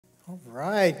All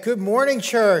right. Good morning,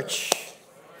 church.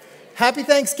 Happy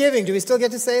Thanksgiving. Do we still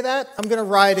get to say that? I'm going to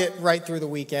ride it right through the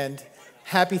weekend.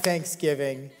 Happy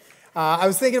Thanksgiving. I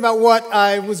was thinking about what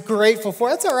I was grateful for.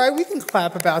 That's all right. We can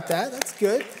clap about that. That's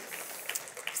good. I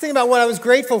was thinking about what I was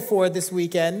grateful for this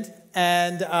weekend,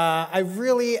 and I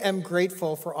really am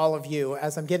grateful for all of you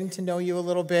as I'm getting to know you a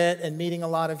little bit and meeting a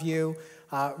lot of you.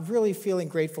 Really feeling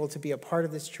grateful to be a part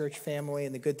of this church family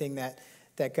and the good thing that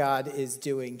God is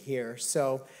doing here.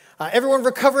 So everyone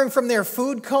recovering from their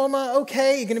food coma,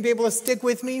 okay? You're going to be able to stick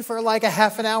with me for like a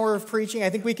half an hour of preaching.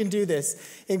 I think we can do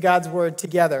this in God's Word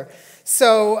together.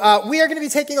 So we are going to be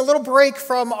taking a little break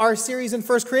from our series in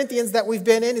 1 Corinthians that we've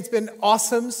been in. It's been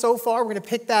awesome so far. We're going to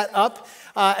pick that up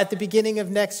at the beginning of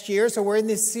next year. So we're in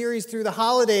this series through the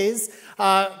holidays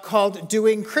called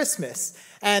Doing Christmas.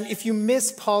 And if you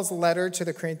miss Paul's letter to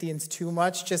the Corinthians too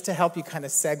much, just to help you kind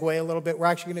of segue a little bit, we're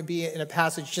actually going to be in a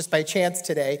passage just by chance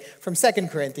today from 2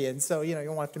 Corinthians. So, you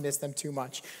don't want to miss them too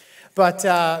much. But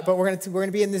we're going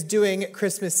to be in this Doing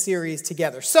Christmas series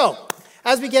together. So,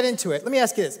 as we get into it, let me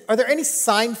ask you this. Are there any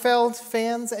Seinfeld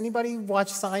fans? Anybody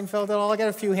watch Seinfeld at all? I got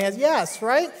a few hands. Yes,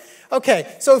 right?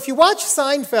 Okay, so if you watch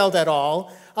Seinfeld at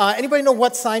all, anybody know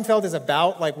what Seinfeld is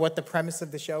about? Like what the premise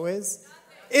of the show is?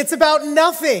 It's about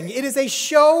nothing. It is a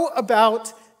show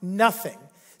about nothing.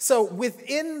 So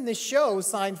within the show,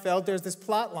 Seinfeld, there's this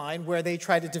plot line where they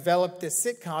try to develop this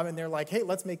sitcom, and they're like, hey,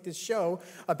 let's make this show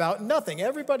about nothing.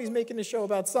 Everybody's making a show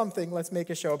about something. Let's make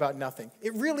a show about nothing.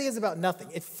 It really is about nothing.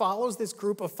 It follows this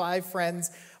group of 4 friends,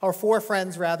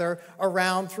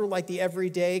 around through like the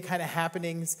everyday kind of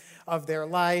happenings of their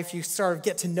life. You sort of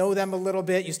get to know them a little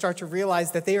bit. You start to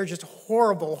realize that they are just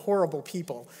horrible, horrible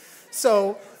people.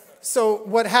 So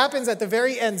what happens at the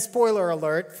very end, spoiler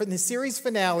alert, for the series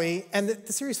finale, and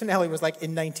the series finale was like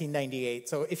in 1998,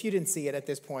 so if you didn't see it at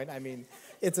this point, I mean,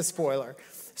 it's a spoiler.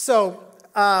 So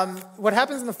what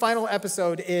happens in the final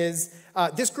episode is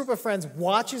this group of friends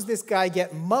watches this guy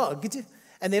get mugged,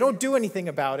 and they don't do anything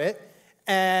about it,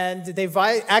 and they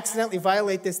accidentally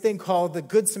violate this thing called the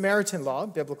Good Samaritan Law,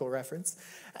 biblical reference,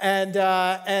 and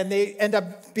they end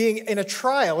up being in a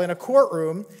trial in a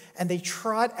courtroom, and they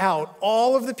trot out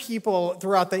all of the people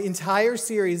throughout the entire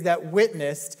series that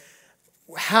witnessed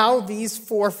how these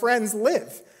 4 friends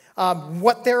live,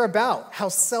 what they're about, how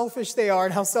selfish they are,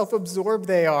 and how self-absorbed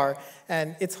they are.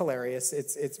 And it's hilarious.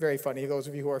 It's very funny. Those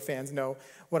of you who are fans know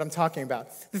what I'm talking about.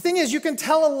 The thing is, you can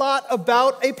tell a lot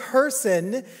about a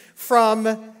person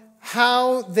from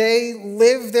how they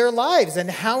live their lives and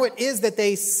how it is that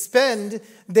they spend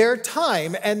their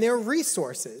time and their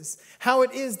resources, how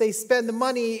it is they spend the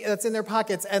money that's in their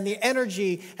pockets and the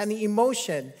energy and the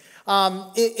emotion.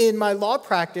 In my law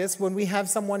practice, when we have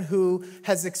someone who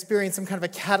has experienced some kind of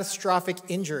a catastrophic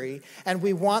injury and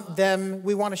we want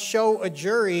to show a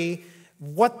jury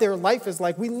what their life is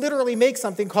like, we literally make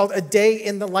something called a day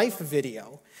in the life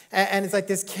video. And it's like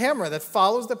this camera that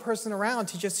follows the person around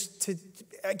to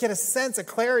get a sense, a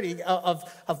clarity of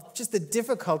just the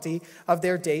difficulty of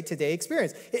their day-to-day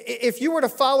experience. If you were to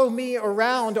follow me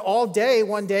around all day,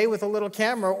 one day with a little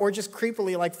camera, or just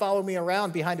creepily like follow me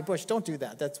around behind a bush, don't do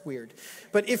that. That's weird.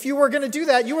 But if you were going to do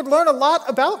that, you would learn a lot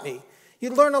about me.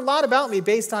 You'd learn a lot about me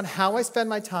based on how I spend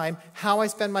my time, how I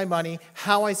spend my money,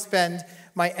 how I spend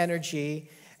my energy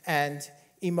and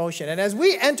emotion. And as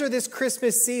we enter this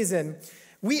Christmas season,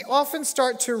 we often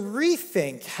start to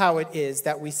rethink how it is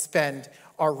that we spend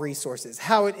our resources,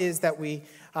 how it is that we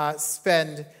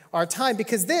spend our time,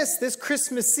 because this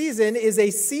Christmas season is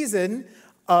a season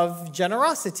of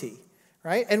generosity,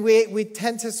 right? And we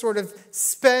tend to sort of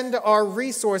spend our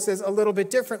resources a little bit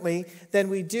differently than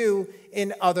we do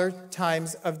in other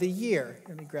times of the year.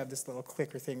 Let me grab this little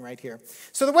clicker thing right here.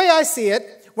 So the way I see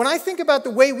it, when I think about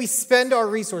the way we spend our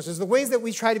resources, the ways that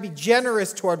we try to be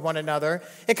generous toward one another,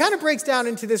 it kind of breaks down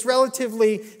into this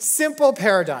relatively simple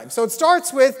paradigm. So it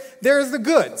starts with, there's the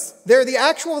goods. They're the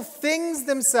actual things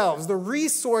themselves, the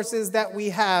resources that we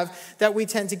have that we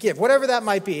tend to give, whatever that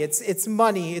might be. It's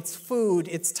money, it's food,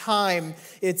 it's time,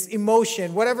 it's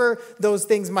emotion, whatever those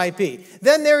things might be.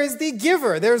 Then there is the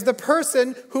giver. There's the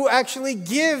person who actually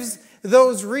gives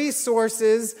those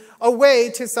resources away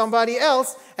to somebody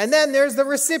else. And then there's the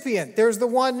recipient. There's the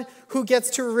one who gets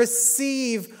to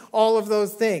receive all of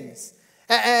those things.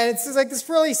 And it's just like this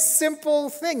really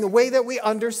simple thing, the way that we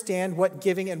understand what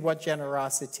giving and what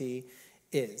generosity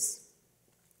is.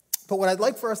 But what I'd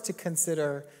like for us to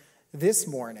consider this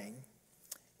morning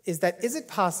is that, is it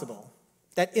possible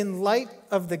that in light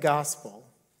of the gospel,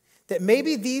 that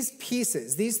maybe these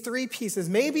 3 pieces,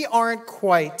 maybe aren't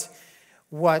quite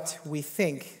what we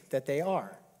think that they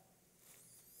are?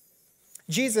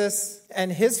 Jesus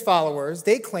and his followers,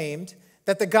 they claimed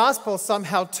that the gospel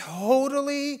somehow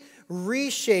totally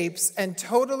reshapes and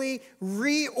totally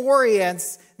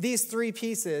reorients these three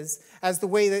pieces as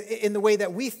in the way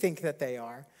that we think that they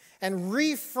are, and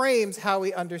reframes how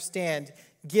we understand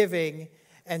giving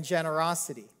and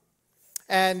generosity.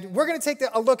 And we're going to take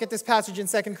a look at this passage in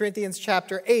 2 Corinthians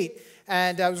chapter 8.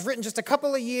 And it was written just a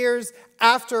couple of years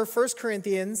after 1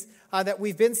 Corinthians that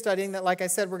we've been studying that, like I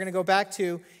said, we're going to go back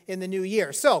to in the new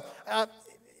year. So, a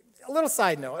little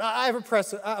side note. I have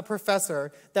a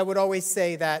professor that would always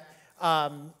say that,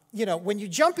 when you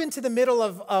jump into the middle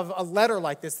of a letter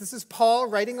like this is Paul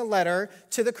writing a letter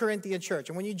to the Corinthian church.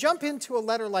 And when you jump into a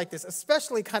letter like this,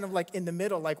 especially kind of like in the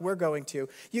middle, like we're going to,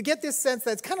 you get this sense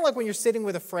that it's kind of like when you're sitting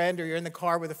with a friend or you're in the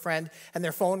car with a friend and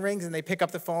their phone rings and they pick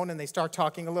up the phone and they start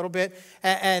talking a little bit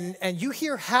and you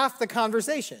hear half the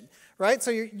conversation. Right?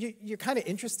 So you're kind of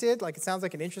interested, like it sounds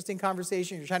like an interesting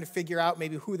conversation. You're trying to figure out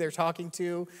maybe who they're talking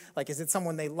to. Like, is it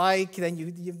someone they like? Then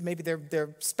you maybe their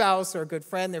spouse or a good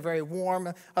friend, they're very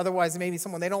warm. Otherwise, maybe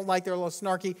someone they don't like, they're a little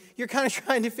snarky. You're kind of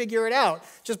trying to figure it out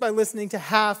just by listening to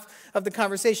half of the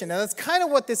conversation. Now, that's kind of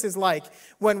what this is like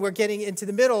when we're getting into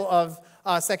the middle of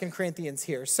 2 Corinthians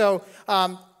here. So,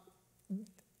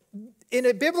 in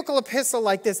a biblical epistle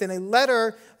like this, in a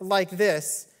letter like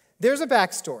this, there's a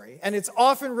backstory, and it's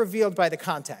often revealed by the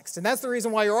context. And that's the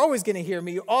reason why you're always going to hear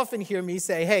me. You often hear me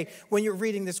say, hey, when you're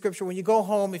reading the scripture, when you go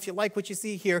home, if you like what you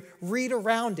see here, read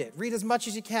around it. Read as much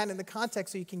as you can in the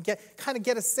context so you can kind of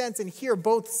get a sense and hear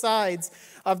both sides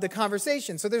of the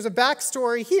conversation. So there's a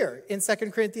backstory here in 2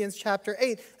 Corinthians chapter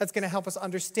 8 that's going to help us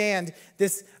understand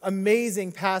this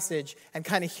amazing passage and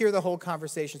kind of hear the whole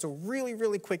conversation. So really,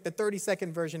 really quick, the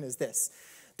 30-second version is this.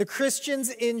 The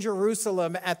Christians in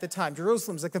Jerusalem at the time.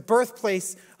 Jerusalem's like the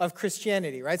birthplace of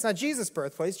Christianity, right? It's not Jesus'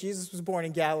 birthplace. Jesus was born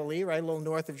in Galilee, right? A little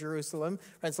north of Jerusalem,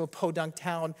 right? It's a little podunk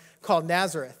town called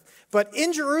Nazareth. But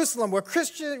in Jerusalem, where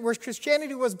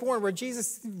Christianity was born, where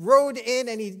Jesus rode in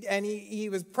and he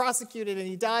was prosecuted and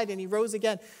he died and he rose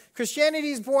again.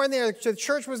 Christianity is born there. The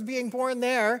church was being born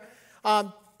there.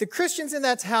 The Christians in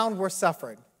that town were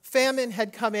suffering. Famine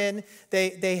had come in.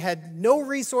 They had no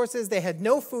resources. They had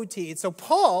no food to eat. So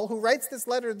Paul, who writes this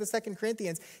letter to the 2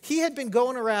 Corinthians, he had been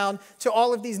going around to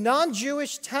all of these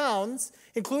non-Jewish towns,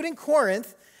 including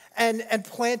Corinth, and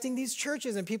planting these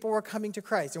churches, and people were coming to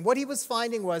Christ. And what he was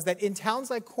finding was that in towns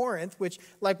like Corinth, which,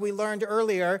 like we learned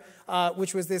earlier,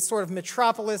 which was this sort of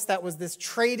metropolis that was this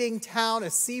trading town, a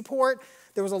seaport,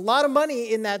 there was a lot of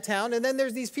money in that town, and then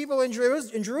there's these people in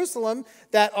Jerusalem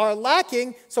that are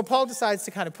lacking, so Paul decides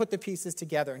to kind of put the pieces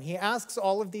together, and he asks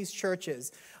all of these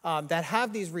churches that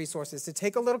have these resources to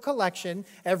take a little collection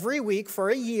every week for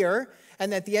a year,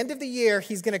 and at the end of the year,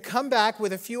 he's going to come back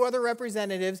with a few other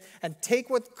representatives and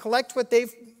collect what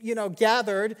they've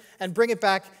gathered and bring it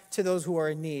back to those who are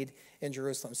in need in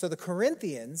Jerusalem. So the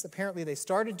Corinthians, apparently they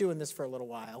started doing this for a little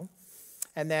while,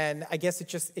 and then I guess it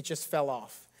just fell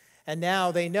off. And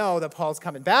now they know that Paul's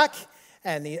coming back,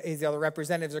 and the other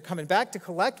representatives are coming back to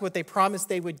collect what they promised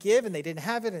they would give, and they didn't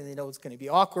have it, and they know it's going to be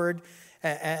awkward.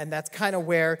 And that's kind of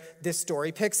where this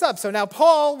story picks up. So now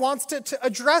Paul wants to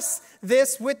address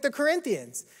this with the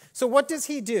Corinthians. So what does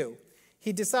he do?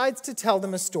 He decides to tell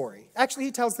them a story. Actually,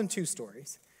 he tells them two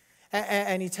stories.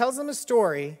 And he tells them a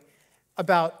story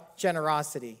about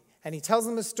generosity. And he tells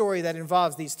them a story that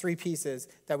involves these three pieces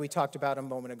that we talked about a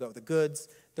moment ago: the goods,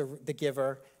 the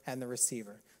giver, and the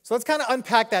receiver. So let's kind of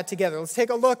unpack that together. Let's take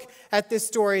a look at this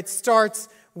story. It starts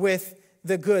with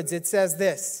the goods. It says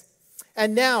this: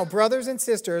 "And now, brothers and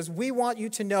sisters, we want you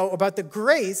to know about the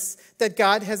grace that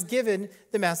God has given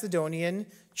the Macedonian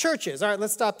churches." All right,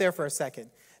 let's stop there for a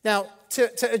second. Now,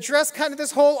 to address kind of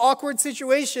this whole awkward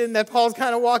situation that Paul's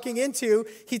kind of walking into,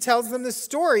 he tells them this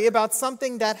story about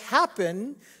something that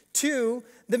happened to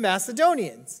the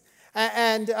Macedonians.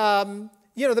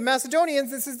 The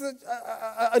Macedonians, this is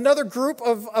another group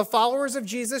of followers of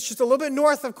Jesus, just a little bit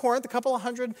north of Corinth, a couple of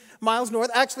 100 miles north.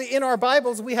 Actually, in our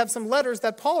Bibles, we have some letters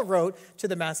that Paul wrote to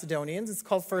the Macedonians. It's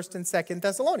called 1st and 2nd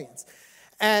Thessalonians.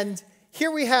 And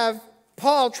here we have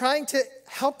Paul trying to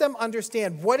help them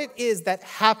understand what it is that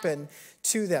happened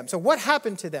to them. So what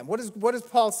happened to them? What does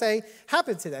Paul say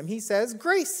happened to them? He says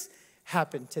grace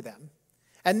happened to them.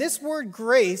 And this word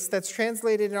grace, that's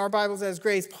translated in our Bibles as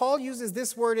grace, Paul uses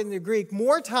this word in the Greek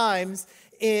more times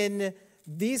in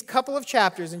these couple of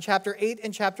chapters, in chapter 8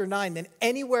 and chapter 9, than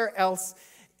anywhere else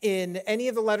in any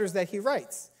of the letters that he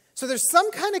writes. So there's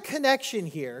some kind of connection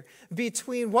here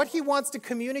between what he wants to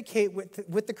communicate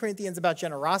with the Corinthians about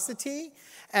generosity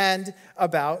and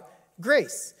about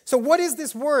grace. So what is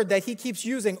this word that he keeps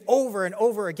using over and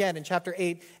over again in chapter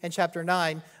 8 and chapter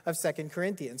 9 of 2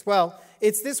 Corinthians? Well,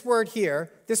 it's this word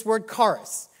here, this word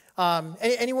charis.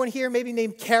 Anyone here maybe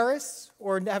named Karis,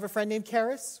 or have a friend named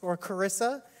Karis, or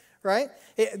Carissa, right?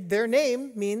 Their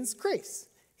name means grace.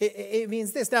 It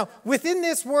means this. Now, within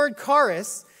this word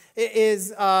charis,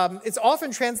 it's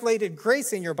often translated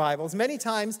grace in your Bibles. Many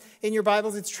times in your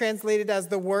Bibles, it's translated as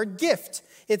the word gift.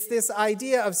 It's this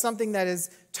idea of something that is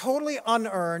totally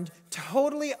unearned,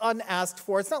 totally unasked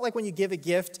for. It's not like when you give a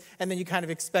gift and then you kind of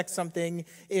expect something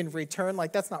in return.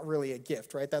 Like, that's not really a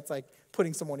gift, right? That's like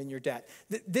putting someone in your debt.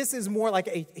 This is more like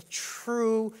a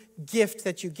true gift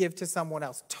that you give to someone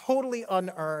else. Totally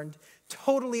unearned,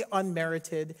 totally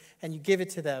unmerited, and you give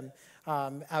it to them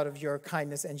out of your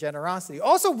kindness and generosity.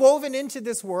 Also woven into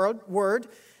this word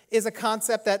is a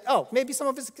concept that, maybe some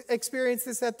of us experienced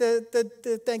this at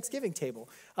the Thanksgiving table.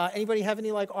 Anybody have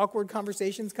any like awkward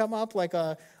conversations come up? Like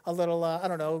a little, I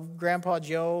don't know, Grandpa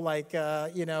Joe,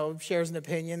 shares an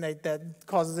opinion that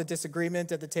causes a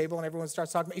disagreement at the table and everyone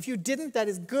starts talking. If you didn't, that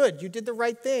is good. You did the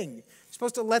right thing. You're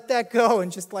supposed to let that go and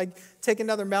just like take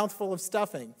another mouthful of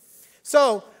stuffing.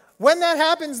 So when that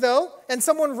happens though, and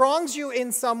someone wrongs you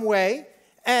in some way,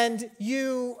 and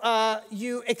you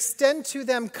extend to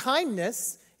them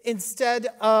kindness instead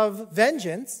of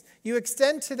vengeance, you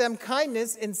extend to them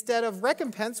kindness instead of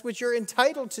recompense, which you're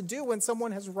entitled to do when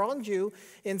someone has wronged you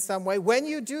in some way. When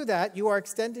you do that, you are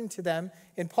extending to them,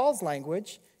 in Paul's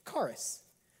language, charis.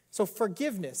 So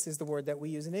forgiveness is the word that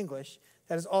we use in English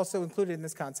that is also included in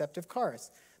this concept of charis.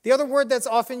 The other word that's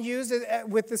often used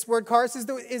with this word charis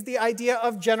is the idea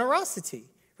of generosity,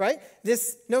 right?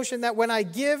 This notion that when I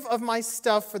give of my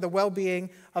stuff for the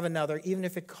well-being of another, even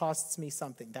if it costs me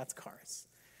something, that's charis.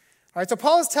 All right, so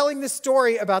Paul is telling this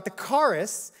story about the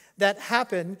charis that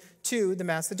happened to the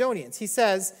Macedonians. He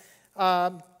says,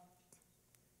 there's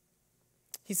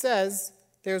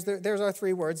our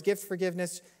three words: gift,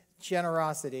 forgiveness,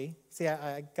 generosity. See,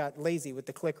 I got lazy with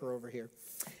the clicker over here.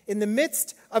 In the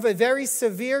midst of a very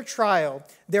severe trial,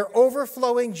 their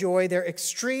overflowing joy, their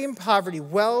extreme poverty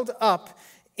welled up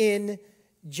in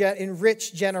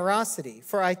rich generosity.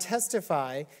 For I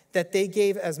testify that they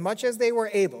gave as much as they were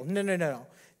able. No.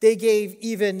 They gave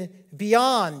even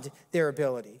beyond their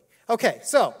ability. Okay,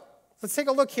 so let's take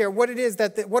a look here. What are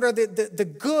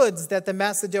the goods that the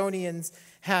Macedonians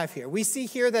have here? We see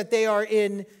here that they are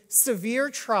in severe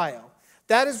trial.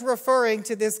 That is referring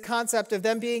to this concept of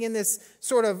them being in this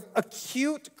sort of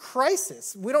acute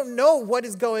crisis. We don't know what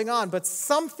is going on, but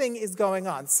something is going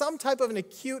on. Some type of an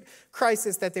acute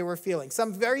crisis that they were feeling.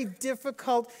 Some very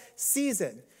difficult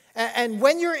season. And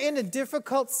when you're in a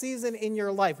difficult season in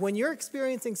your life, when you're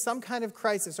experiencing some kind of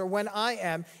crisis, or when I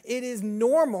am, it is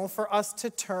normal for us to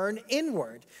turn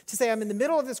inward, to say, I'm in the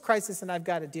middle of this crisis and I've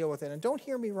got to deal with it. And don't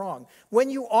hear me wrong. When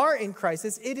you are in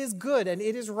crisis, it is good and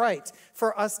it is right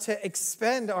for us to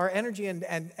expend our energy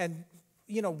and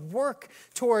work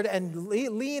toward and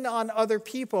lean on other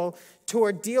people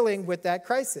toward dealing with that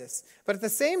crisis. But at the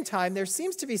same time, there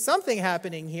seems to be something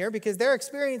happening here because they're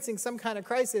experiencing some kind of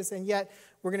crisis, and yet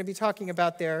we're going to be talking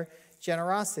about their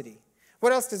generosity.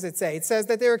 What else does it say? It says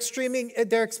that they're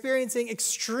experiencing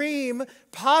extreme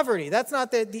poverty. That's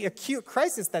not the acute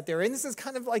crisis that they're in. This is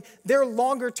kind of like their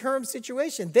longer-term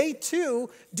situation. They, too,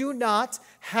 do not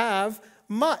have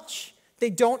much.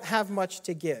 They don't have much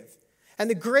to give. And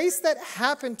the grace that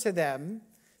happened to them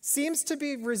seems to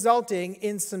be resulting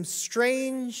in some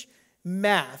strange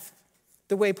math,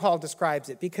 the way Paul describes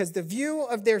it, because the view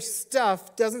of their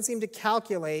stuff doesn't seem to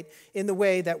calculate in the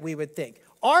way that we would think.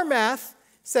 Our math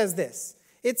says this.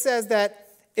 It says that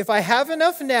if I have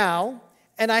enough now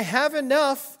and I have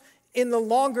enough in the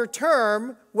longer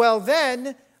term, well,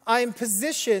 then I'm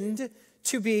positioned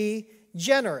to be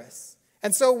generous.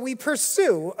 And so we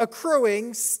pursue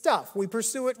accruing stuff. We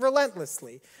pursue it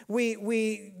relentlessly.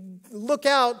 We look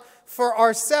out for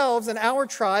ourselves and our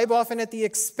tribe, often at the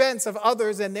expense of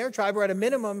others and their tribe, or at a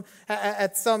minimum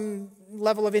at some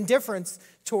level of indifference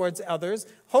towards others,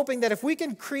 hoping that if we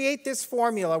can create this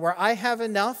formula where I have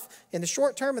enough in the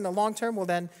short term and the long term, well,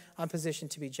 then I'm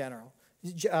positioned to be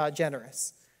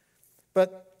generous.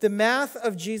 But the math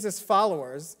of Jesus'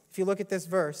 followers, if you look at this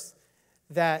verse,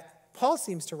 that Paul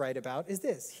seems to write about is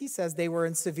this. He says they were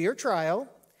in severe trial,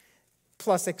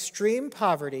 plus extreme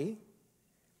poverty,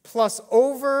 plus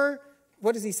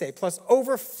plus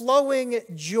overflowing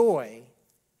joy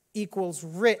equals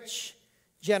rich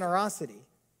generosity.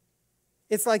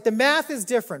 It's like the math is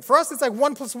different. For us, it's like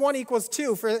 1 + 1 =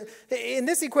 2. In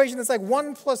this equation, it's like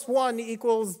 1 + 1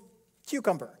 =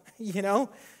 cucumber,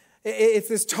 It's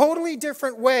this totally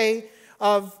different way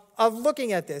of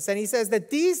looking at this. And he says that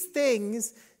these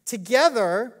things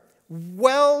together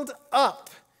welled up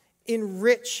in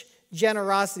rich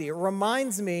generosity. It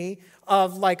reminds me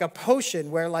of like a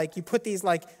potion where like you put these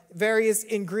like various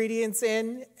ingredients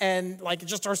in, and like it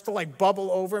just starts to like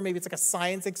bubble over. Maybe it's like a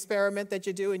science experiment that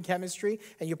you do in chemistry,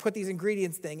 and you put these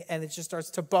ingredients thing, and it just starts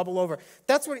to bubble over.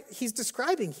 That's what he's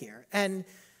describing here. And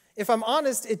if I'm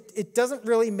honest, it doesn't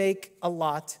really make a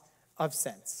lot of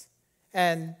sense.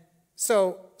 And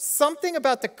so something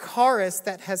about the chorus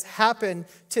that has happened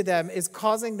to them is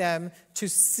causing them to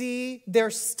see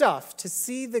their stuff, to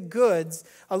see the goods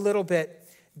a little bit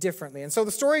differently. And so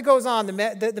the story goes on.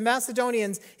 The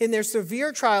Macedonians, in their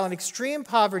severe trial and extreme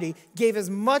poverty, gave as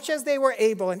much as they were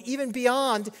able and even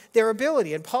beyond their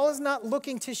ability. And Paul is not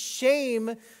looking to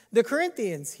shame the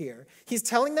Corinthians here. He's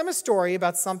telling them a story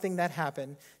about something that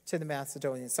happened to the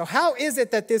Macedonians. So how is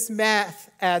it that this math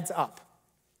adds up?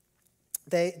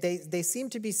 They seem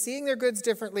to be seeing their goods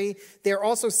differently. They're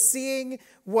also seeing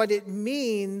what it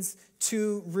means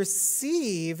to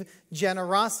receive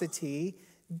generosity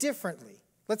differently.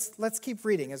 Let's keep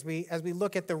reading as we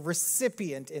look at the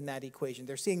recipient in that equation.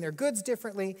 They're seeing their goods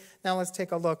differently. Now let's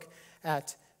take a look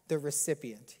at the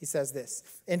recipient. He says this: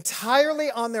 entirely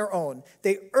on their own,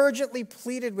 they urgently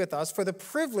pleaded with us for the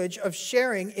privilege of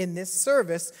sharing in this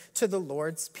service to the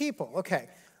Lord's people. Okay,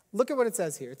 look at what it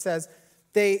says here. It says,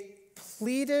 they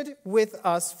pleaded with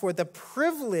us for the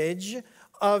privilege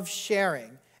of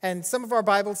sharing. And some of our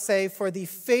Bibles say for the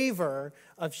favor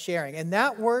of sharing. And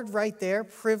that word right there,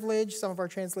 privilege, some of our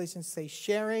translations say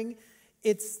sharing,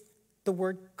 it's the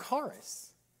word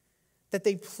charis. That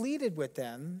they pleaded with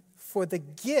them for the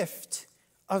gift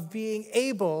of being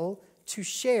able to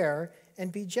share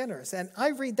and be generous. And I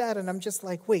read that and I'm just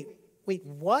like, wait,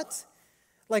 what?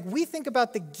 Like we think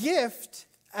about the gift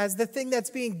as the thing that's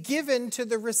being given to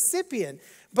the recipient.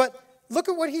 But look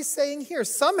at what he's saying here.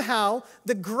 Somehow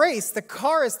the grace, the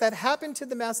charis that happened to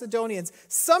the Macedonians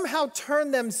somehow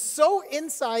turned them so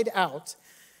inside out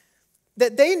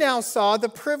that they now saw the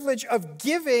privilege of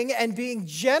giving and being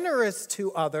generous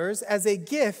to others as a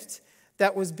gift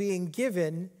that was being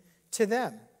given to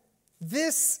them.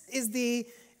 This is the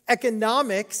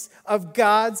economics of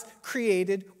God's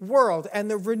created world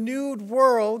and the renewed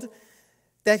world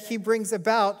that he brings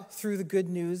about through the good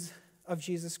news of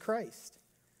Jesus Christ.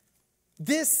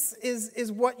 This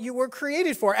is what you were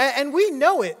created for. And we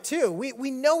know it too. We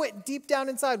know it deep down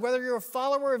inside, whether you're a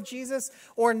follower of Jesus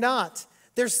or not.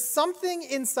 There's something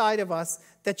inside of us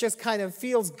that just kind of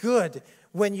feels good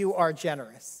when you are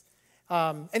generous.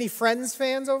 Any Friends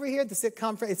fans over here? It's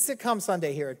Sitcom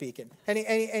Sunday here at Beacon.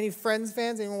 Any Friends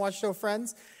fans? Anyone watch show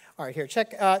Friends? All right, here,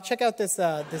 check out this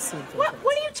scene. What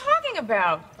are you talking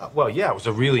about? Well, yeah, it was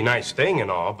a really nice thing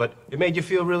and all, but it made you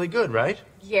feel really good, right?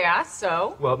 Yeah,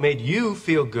 so? Well, it made you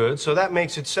feel good, so that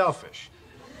makes it selfish.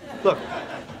 Look,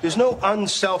 there's no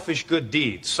unselfish good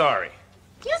deeds, sorry.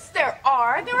 Yes, there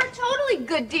are. There are totally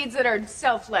good deeds that are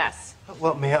selfless.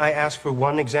 Well, may I ask for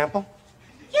one example?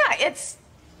 Yeah, it's,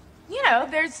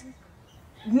 there's...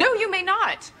 No, you may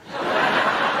not.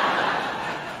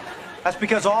 That's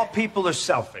because all people are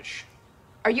selfish.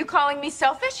 Are you calling me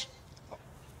selfish?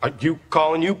 Are you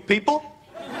calling you people?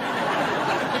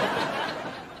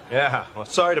 Yeah, well,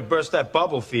 sorry to burst that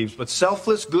bubble, Phoebes, but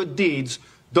selfless good deeds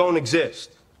don't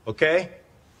exist, okay?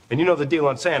 And you know the deal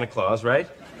on Santa Claus, right?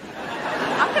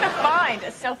 I'm gonna find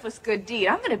a selfless good deed.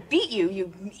 I'm gonna beat you,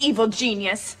 you evil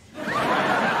genius.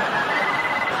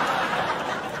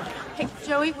 Hey,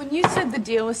 Joey, when you said the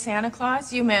deal with Santa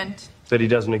Claus, you meant... That he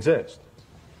doesn't exist.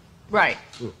 Right.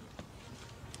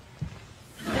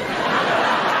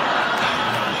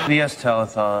 PBS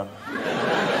Telethon.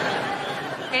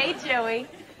 Hey, Joey.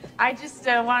 I just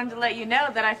wanted to let you know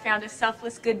that I found a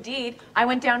selfless good deed. I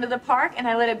went down to the park and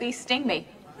I let a bee sting me.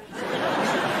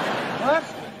 What?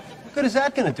 What good is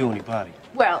that going to do anybody?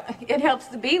 Well, it helps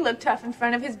the bee look tough in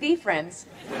front of his bee friends.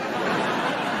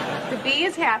 The bee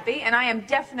is happy, and I am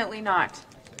definitely not.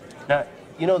 Now,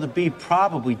 you know the bee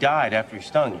probably died after he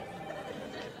stung you.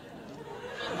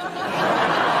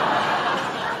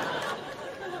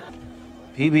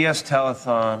 PBS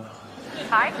Telethon.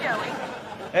 Hi, Joey.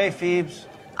 Hey, Phoebes.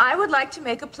 I would like to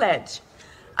make a pledge.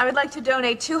 I would like to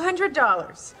donate $200.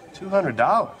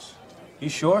 $200? You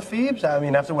sure, Phoebes? I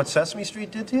mean, after what Sesame Street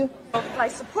did to you? Well, by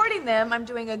supporting them, I'm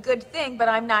doing a good thing, but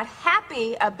I'm not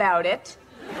happy about it.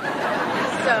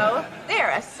 So,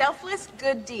 there, a selfless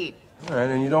good deed. All right,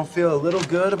 and you don't feel a little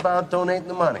good about donating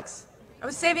the money? I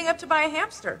was saving up to buy a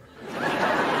hamster. A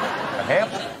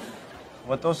hamster?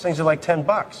 What, those things are like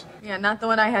 $10. Yeah, not the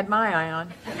one I had my eye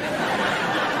on.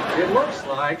 It looks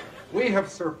like we have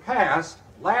surpassed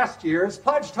last year's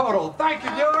pledge total. Thank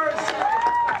you, viewers.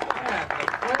 And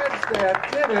the pledge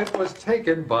that did it was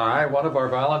taken by one of our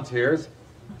volunteers.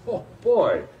 Oh,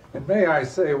 boy. And may I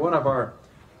say, one of our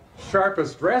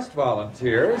sharpest dressed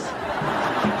volunteers.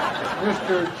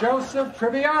 Mr. Joseph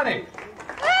Tribbiani. Look,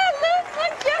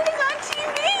 Joey's on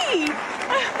TV. Isn't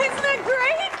that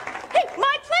great? Hey,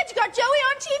 my pledge got Joey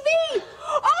on TV.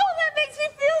 Oh, that makes me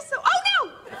feel so... Oh,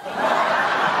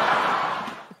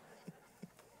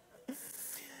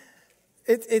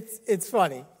 no! It's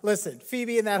funny. Listen,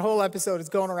 Phoebe in that whole episode is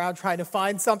going around trying to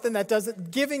find something that doesn't,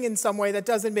 giving in some way that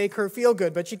doesn't make her feel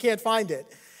good, but she can't find it.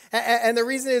 And the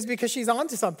reason is because she's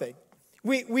onto something.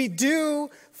 We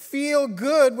do feel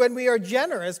good when we are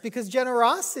generous because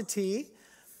generosity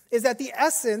is at the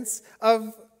essence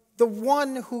of the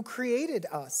one who created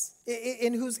us,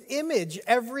 in whose image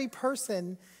every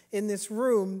person in this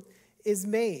room is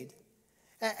made.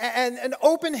 And an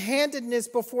open-handedness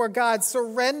before God,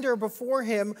 surrender before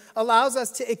him, allows us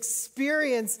to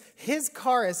experience his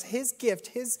charis, his gift,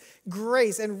 his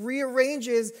grace, and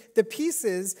rearranges the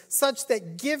pieces such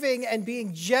that giving and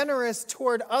being generous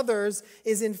toward others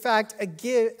is in fact a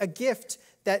gift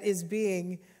that is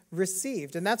being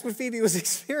received. And that's what Phoebe was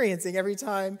experiencing every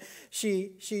time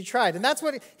she tried. And that's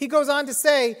what he goes on to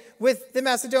say with the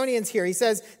Macedonians here. He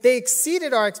says, they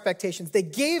exceeded our expectations. They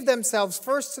gave themselves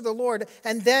first to the Lord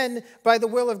and then by the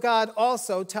will of God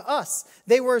also to us.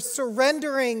 They were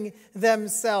surrendering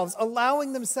themselves,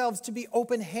 allowing themselves to be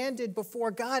open-handed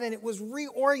before God. And it was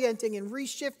reorienting and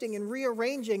reshifting and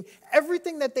rearranging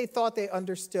everything that they thought they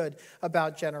understood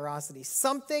about generosity.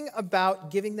 Something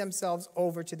about giving themselves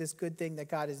over to this good thing that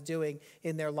God is doing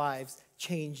in their lives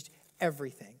changed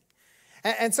everything.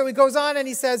 And so he goes on and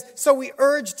he says, so we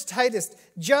urged Titus,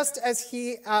 just as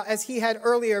he had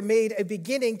earlier made a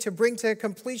beginning to bring to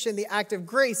completion the act of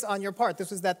grace on your part.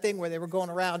 This was that thing where they were going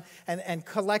around and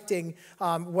collecting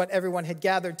what everyone had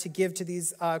gathered to give to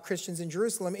these Christians in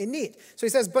Jerusalem in need. So he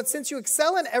says, but since you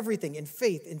excel in everything, in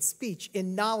faith, in speech,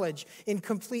 in knowledge, in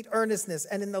complete earnestness,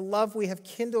 and in the love we have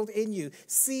kindled in you,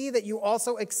 see that you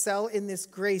also excel in this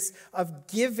grace of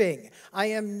giving. I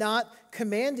am not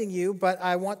commanding you, but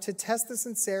I want to test the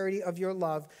sincerity of your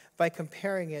love by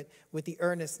comparing it with the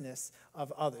earnestness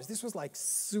of others. This was like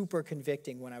super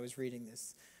convicting when I was reading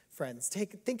this, friends.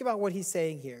 Think about what he's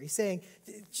saying here. He's saying,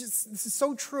 this is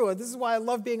so true. This is why I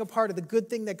love being a part of the good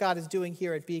thing that God is doing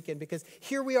here at Beacon, because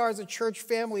here we are as a church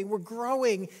family. We're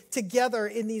growing together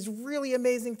in these really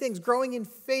amazing things, growing in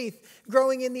faith,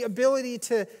 growing in the ability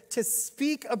to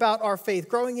speak about our faith,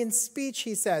 growing in speech,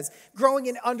 he says, growing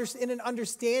in an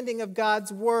understanding of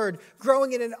God's word,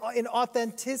 growing in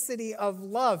authenticity of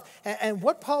love. And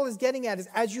what Paul is getting at is,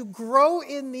 as you grow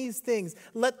in these things,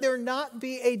 let there not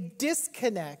be a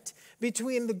disconnect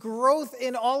between the growth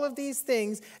in all of these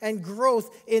things and growth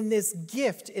in this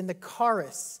gift, in the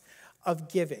charis of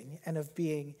giving and of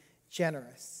being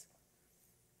generous.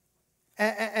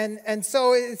 And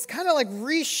so it's kind of like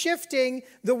reshifting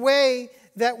the way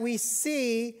that we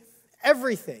see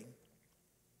everything.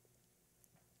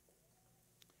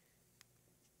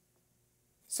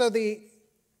 So the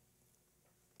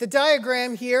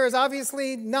diagram here is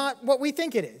obviously not what we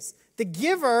think it is. The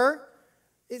giver,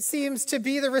 it seems to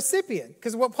be the recipient.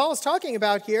 Because what Paul's talking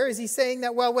about here is he's saying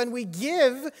that, well, when we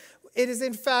give, it is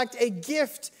in fact a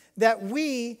gift that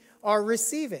we are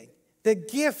receiving. The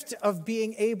gift of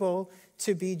being able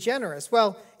to be generous.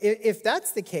 Well, if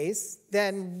that's the case,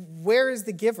 then where is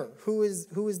the giver? Who is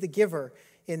the giver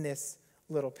in this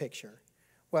little picture?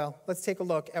 Well, let's take a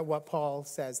look at what Paul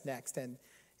says next. And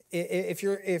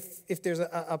if there's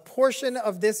a portion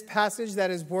of this passage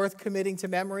that is worth committing to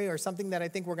memory, or something that I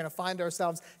think we're going to find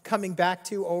ourselves coming back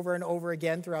to over and over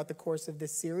again throughout the course of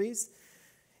this series,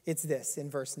 it's this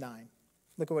in verse 9.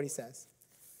 Look at what he says.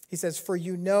 He says, "For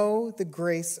you know the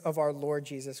grace of our Lord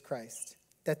Jesus Christ,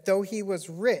 that though he was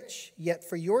rich, yet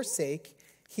for your sake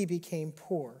he became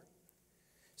poor,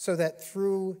 so that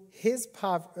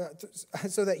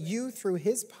you through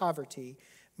his poverty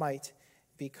might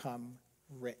become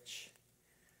rich."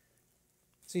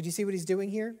 So do you see what he's doing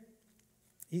here?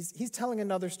 He's telling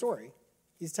another story.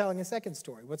 He's telling a second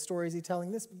story. What story is he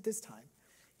telling this time?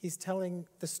 He's telling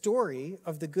the story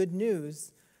of the good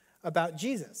news about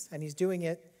Jesus, and he's doing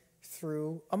it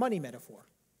through a money metaphor,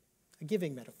 a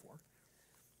giving metaphor.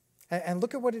 And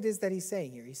look at what it is that he's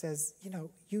saying here. He says,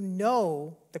 you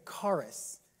know the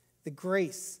charis, the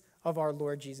grace of our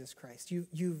Lord Jesus Christ.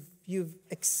 You've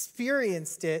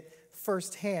experienced it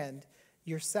firsthand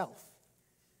yourself.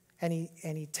 And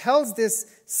he tells this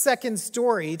second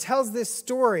story. He tells this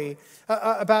story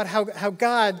about how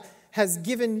God has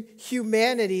given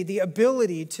humanity the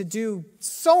ability to do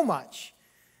so much,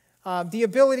 the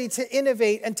ability to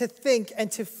innovate and to think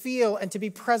and to feel and to be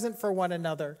present for one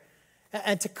another,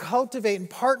 and to cultivate and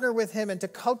partner with him and to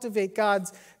cultivate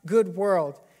God's good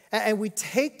world. And we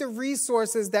take the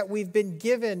resources that we've been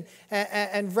given,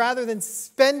 and rather than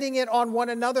spending it on one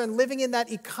another and living in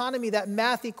that economy, that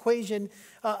math equation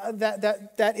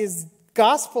that is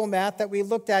gospel math that we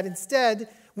looked at, instead,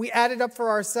 we add it up for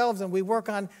ourselves and we work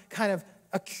on kind of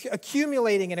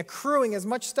accumulating and accruing as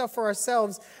much stuff for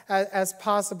ourselves as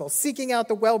possible, seeking out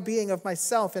the well-being of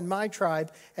myself and my tribe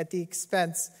at the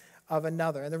expense of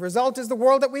another. And the result is the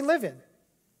world that we live in,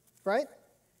 right?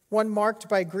 One marked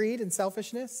by greed and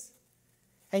selfishness.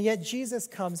 And yet Jesus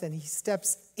comes and he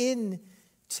steps into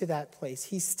that place.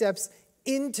 He steps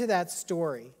into that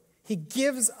story. He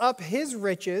gives up his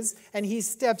riches and he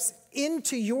steps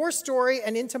into your story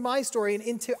and into my story and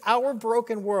into our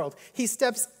broken world. He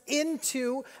steps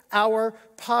into our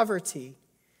poverty.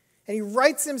 And he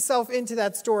writes himself into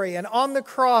that story. And on the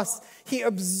cross, he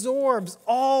absorbs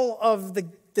all of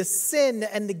the sin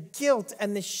and the guilt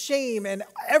and the shame and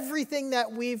everything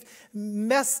that we've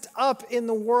messed up in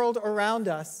the world around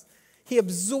us. He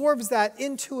absorbs that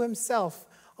into himself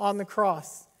on the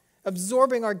cross,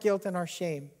 absorbing our guilt and our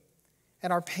shame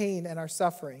and our pain and our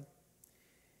suffering.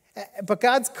 But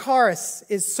God's charis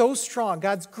is so strong,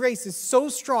 God's grace is so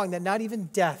strong that not even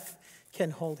death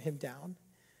can hold him down.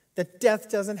 That death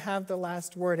doesn't have the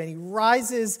last word. And he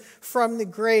rises from the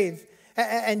grave.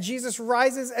 And Jesus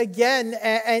rises again,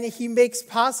 and he makes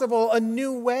possible a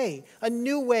new way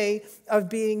of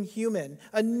being human,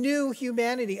 a new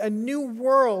humanity, a new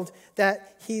world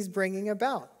that he's bringing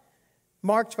about,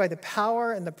 marked by the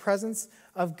power and the presence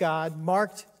of God,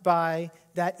 marked by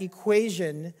that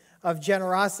equation of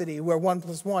generosity where 1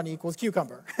 + 1 =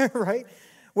 cucumber, right?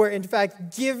 Where, in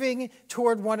fact, giving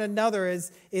toward one another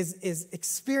is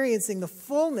experiencing the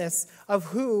fullness of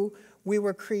who we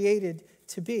were created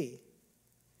to be.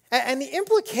 And the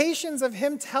implications of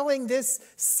him telling this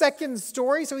second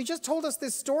story, so he just told us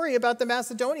this story about the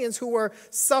Macedonians who were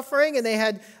suffering, and they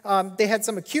had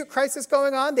some acute crisis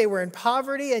going on. They were in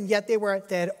poverty, and yet they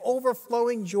had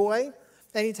overflowing joy.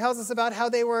 And he tells us about how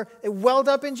they welled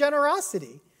up in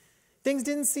generosity. Things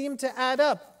didn't seem to add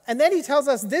up. And then he tells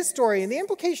us this story, and the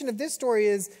implication of this story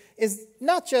is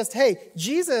not just, hey,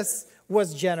 Jesus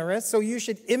was generous, so you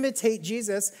should imitate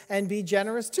Jesus and be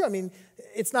generous too. I mean,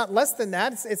 it's not less than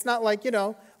that. It's not like,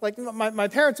 like my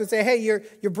parents would say, hey,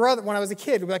 your brother, when I was a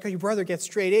kid, would be like, oh, your brother gets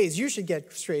straight A's. You should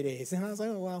get straight A's. And I was like,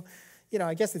 oh, well,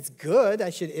 I guess it's good. I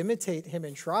should imitate him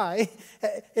and try.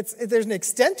 There's an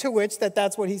extent to which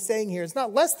that's what he's saying here. It's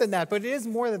not less than that, but it is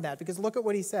more than that, because look at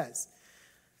what he says.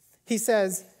 He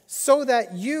says, so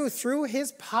that you, through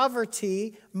his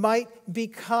poverty, might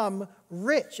become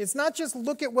rich. It's not just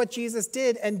look at what Jesus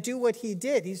did and do what he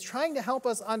did. He's trying to help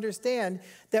us understand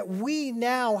that we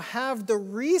now have the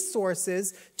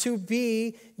resources to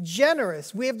be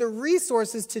generous. We have the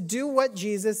resources to do what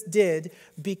Jesus did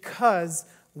because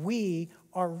we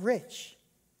are rich.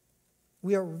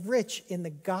 We are rich in the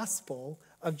gospel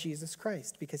of Jesus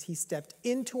Christ because he stepped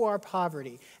into our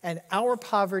poverty, and our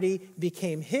poverty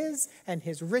became his and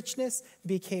his richness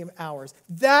became ours.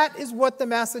 That is what the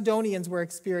Macedonians were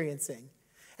experiencing.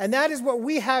 And that is what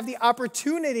we have the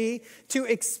opportunity to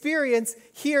experience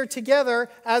here together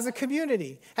as a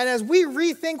community. And as we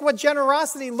rethink what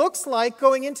generosity looks like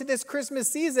going into this Christmas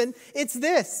season, it's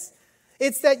this.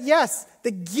 It's that, yes,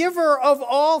 the giver of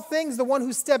all things, the one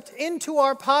who stepped into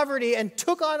our poverty and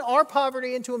took on our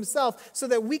poverty into himself so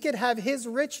that we could have his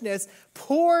richness,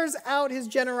 pours out his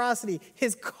generosity,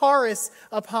 his charis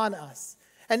upon us.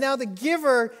 And now the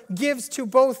giver gives to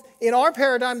both, in our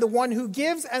paradigm, the one who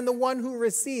gives and the one who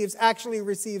receives actually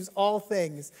receives all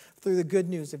things through the good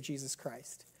news of Jesus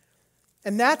Christ.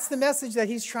 And that's the message that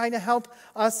he's trying to help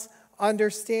us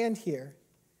understand here.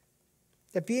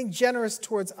 That being generous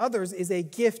towards others is a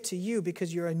gift to you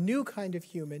because you're a new kind of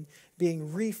human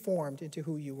being reformed into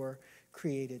who you were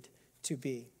created to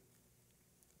be.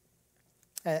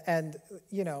 And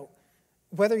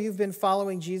whether you've been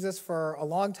following Jesus for a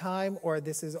long time or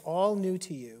this is all new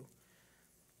to you,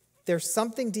 there's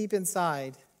something deep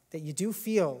inside that you do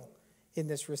feel in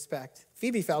this respect.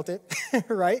 Phoebe felt it,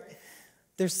 right?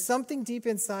 There's something deep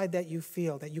inside that you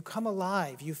feel, that you come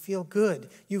alive, you feel good,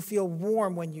 you feel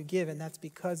warm when you give, and that's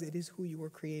because it is who you were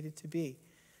created to be.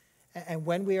 And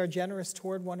when we are generous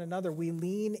toward one another, we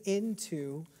lean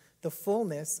into the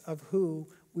fullness of who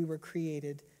we were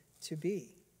created to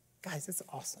be. Guys, that's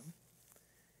awesome.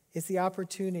 It's the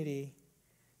opportunity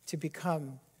to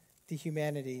become the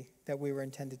humanity that we were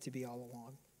intended to be all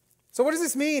along. So what does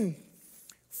this mean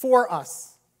for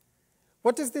us?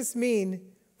 What does this mean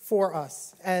for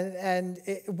us? And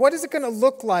what is it going to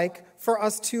look like for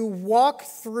us to walk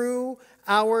through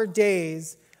our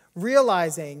days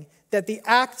realizing that the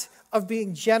act of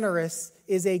being generous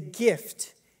is a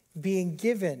gift being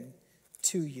given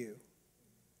to you.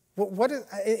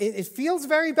 It feels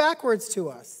very backwards to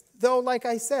us. Though, like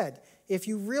I said, if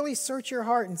you really search your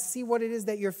heart and see what it is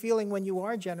that you're feeling when you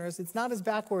are generous, it's not as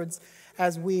backwards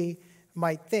as we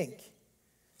might think.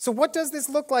 So what does this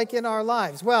look like in our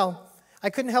lives? Well, I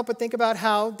couldn't help but think about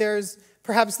how there's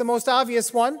perhaps the most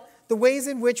obvious one, the ways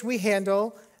in which we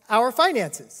handle our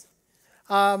finances.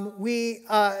 And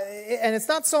it's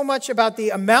not so much about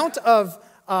the amount of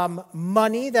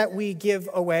money that we give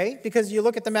away, because you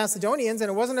look at the Macedonians and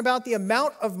it wasn't about the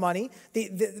amount of money.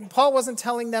 Paul wasn't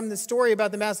telling them the story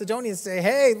about the Macedonians, say,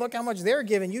 hey, look how much they're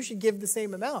giving, you should give the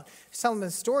same amount. He's telling them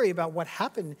a story about what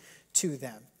happened to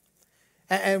them.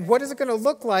 And what is it going to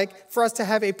look like for us to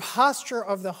have a posture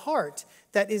of the heart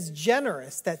that is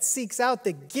generous, that seeks out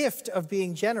the gift of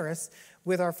being generous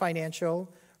with our financial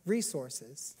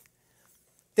resources?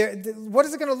 What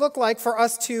is it going to look like for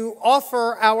us to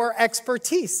offer our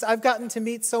expertise? I've gotten to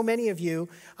meet so many of you,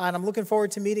 and I'm looking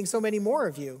forward to meeting so many more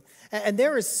of you. And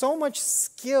there is so much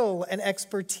skill and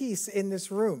expertise in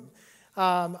this room.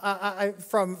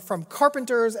 From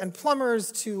carpenters and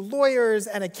plumbers to lawyers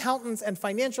and accountants and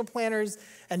financial planners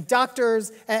and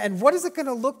doctors. And what is it going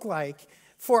to look like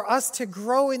for us to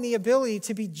grow in the ability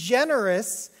to be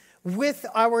generous with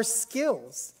our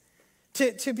skills?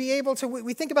 To be able to,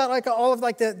 we think about like all of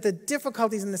like the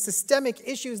difficulties and the systemic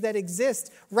issues that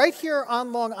exist right here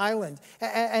on Long Island.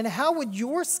 And how would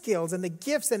your skills and the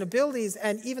gifts and abilities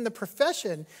and even the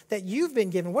profession that you've been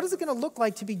given, what is it going to look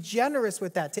like to be generous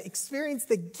with that, to experience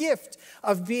the gift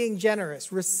of being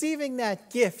generous, receiving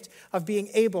that gift of being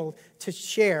able to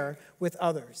share with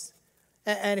others?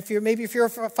 And if you're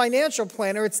a financial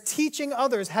planner, it's teaching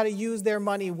others how to use their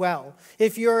money well.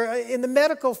 If you're in the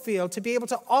medical field, to be able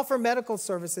to offer medical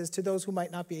services to those who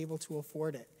might not be able to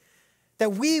afford it.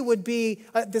 That we would be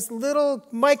this little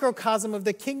microcosm of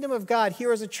the kingdom of God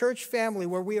here as a church family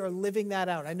where we are living that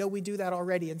out. I know we do that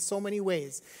already in so many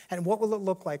ways. And what will it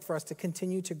look like for us to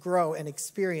continue to grow and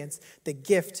experience the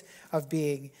gift of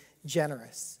being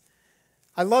generous?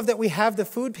 I love that we have the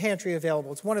food pantry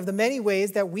available. It's one of the many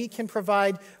ways that we can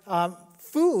provide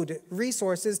food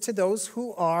resources to those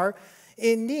who are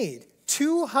in need.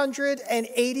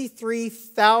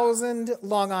 283,000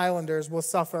 Long Islanders will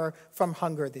suffer from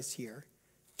hunger this year.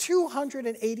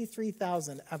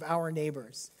 283,000 of our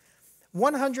neighbors.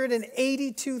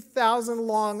 182,000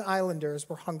 Long Islanders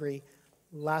were hungry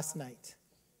last night.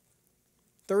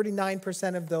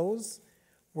 39% of those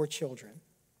were children.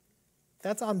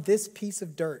 That's on this piece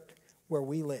of dirt where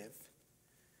we live.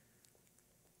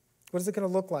 What is it going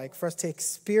to look like for us to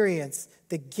experience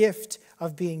the gift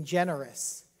of being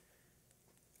generous,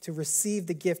 to receive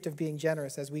the gift of being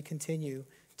generous as we continue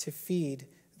to feed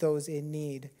those in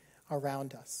need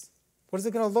around us? What is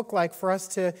it going to look like for us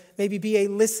to maybe be a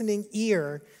listening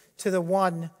ear to the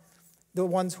ones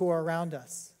who are around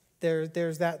us?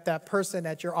 There's that person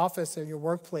at your office or your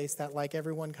workplace that like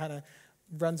everyone kind of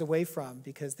runs away from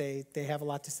because they have a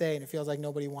lot to say and it feels like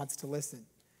nobody wants to listen.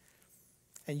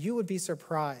 And you would be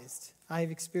surprised. I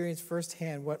have experienced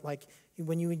firsthand what, like,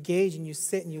 when you engage and you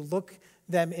sit and you look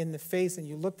them in the face and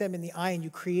you look them in the eye and you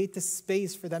create the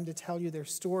space for them to tell you their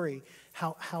story,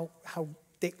 how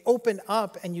they open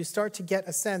up and you start to get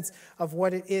a sense of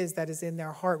what it is that is in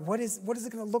their heart. What is it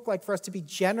going to look like for us to be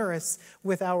generous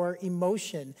with our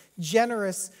emotion,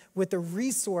 generous with the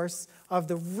resource of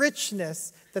the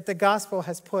richness that the gospel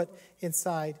has put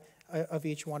inside of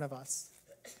each one of us?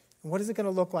 And what is it going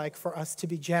to look like for us to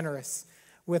be generous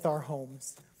with our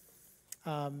homes?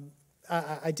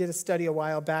 I did a study a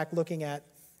while back looking at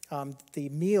the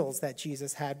meals that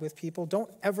Jesus had with people. Don't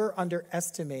ever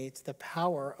underestimate the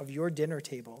power of your dinner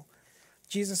table.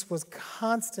 Jesus was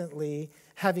constantly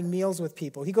having meals with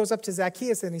people. He goes up to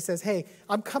Zacchaeus and he says, hey,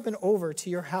 I'm coming over to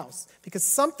your house, because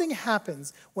something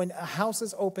happens when a house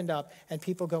is opened up and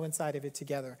people go inside of it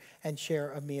together and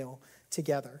share a meal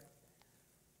together.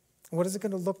 What is it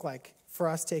going to look like for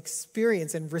us to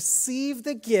experience and receive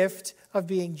the gift of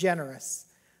being generous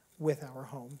with our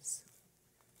homes?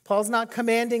 Paul's not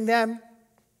commanding them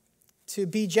to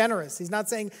be generous. He's not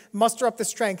saying muster up the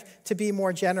strength to be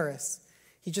more generous.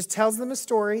 He just tells them a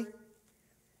story,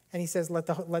 and he says, let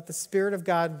the Spirit of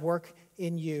God work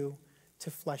in you to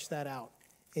flesh that out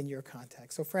in your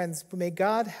context. So friends, may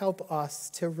God help us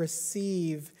to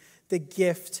receive the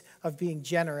gift of being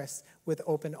generous with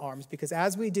open arms, because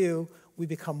as we do, we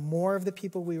become more of the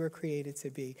people we were created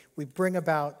to be. We bring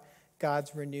about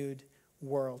God's renewed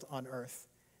world on earth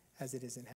as it is in heaven.